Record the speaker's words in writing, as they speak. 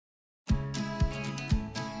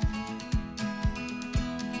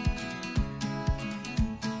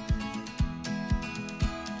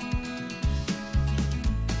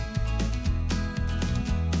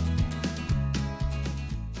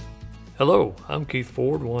Hello, I'm Keith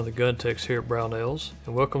Ford, one of the gun techs here at Brownells,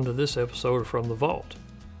 and welcome to this episode of From the Vault.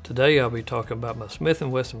 Today I'll be talking about my Smith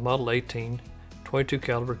Wesson Model 18 .22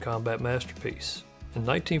 caliber combat masterpiece. In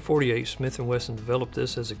 1948, Smith Wesson developed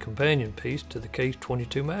this as a companion piece to the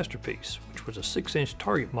K-22 masterpiece, which was a 6-inch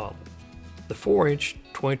target model. The 4-inch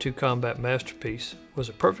 .22 combat masterpiece was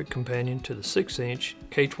a perfect companion to the 6-inch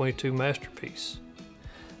K-22 masterpiece.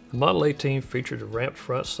 The Model 18 featured a ramped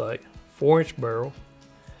front sight, 4-inch barrel,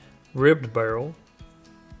 ribbed barrel,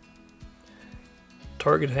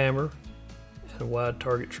 target hammer, and a wide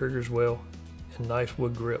target trigger as well, and nice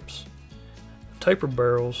wood grips. The tapered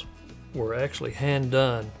barrels were actually hand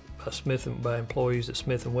done by employees at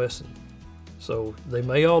Smith Wesson. So they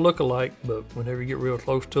may all look alike, but whenever you get real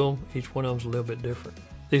close to them, each one of them's a little bit different.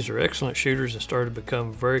 These are excellent shooters and started to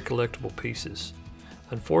become very collectible pieces.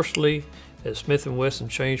 Unfortunately, as Smith Wesson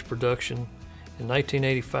changed production, in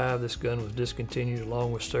 1985, this gun was discontinued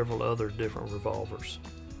along with several other different revolvers.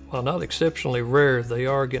 While not exceptionally rare, they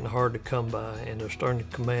are getting hard to come by and they're starting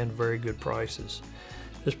to command very good prices.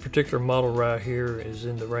 This particular model right here is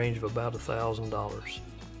in the range of about $1,000.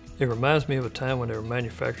 It reminds me of a time when their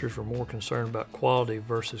manufacturers were more concerned about quality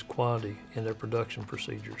versus quantity in their production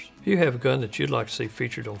procedures. If you have a gun that you'd like to see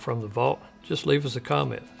featured on From the Vault, just leave us a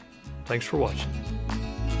comment. Thanks for watching.